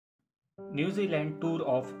New Zealand Tour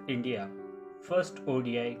of India. First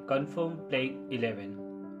ODI confirmed playing 11.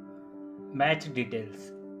 Match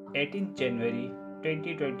details 18th January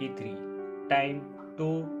 2023. Time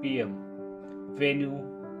 2 pm. Venue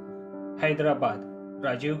Hyderabad,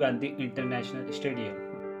 Rajiv Gandhi International Stadium.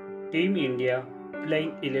 Team India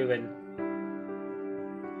playing 11.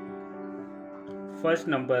 First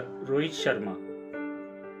number Rohit Sharma.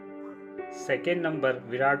 Second number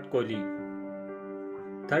Virat Kohli.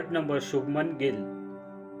 Third number Shubman Gill.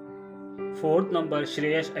 Fourth number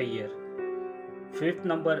Shreyas Iyer. Fifth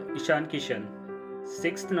number Ishan Kishan.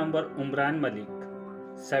 Sixth number Umran Malik.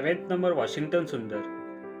 Seventh number Washington Sundar.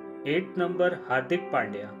 Eighth number Hardik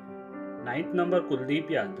Pandya. Ninth number Kuldeep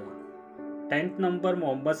Yadav. 10th number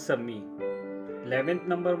Mohammad Shami. 11th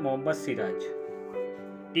number Mohammad Siraj.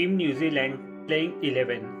 Team New Zealand playing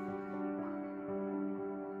 11.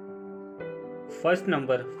 First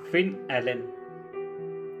number Finn Allen.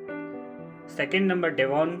 Second number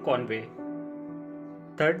Devon Conway.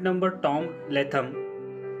 Third number Tom Latham.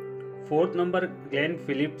 Fourth number Glenn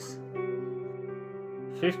Phillips.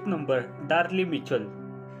 Fifth number Darley Mitchell.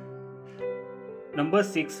 Number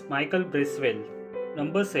 6 Michael Bracewell.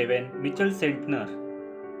 Number 7 Mitchell Sentner.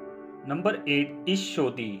 Number 8 Ish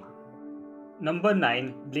Shodhi. Number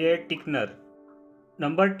 9 Blair Tickner.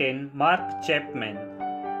 Number 10 Mark Chapman.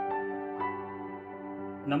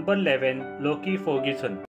 Number 11 Loki Ferguson.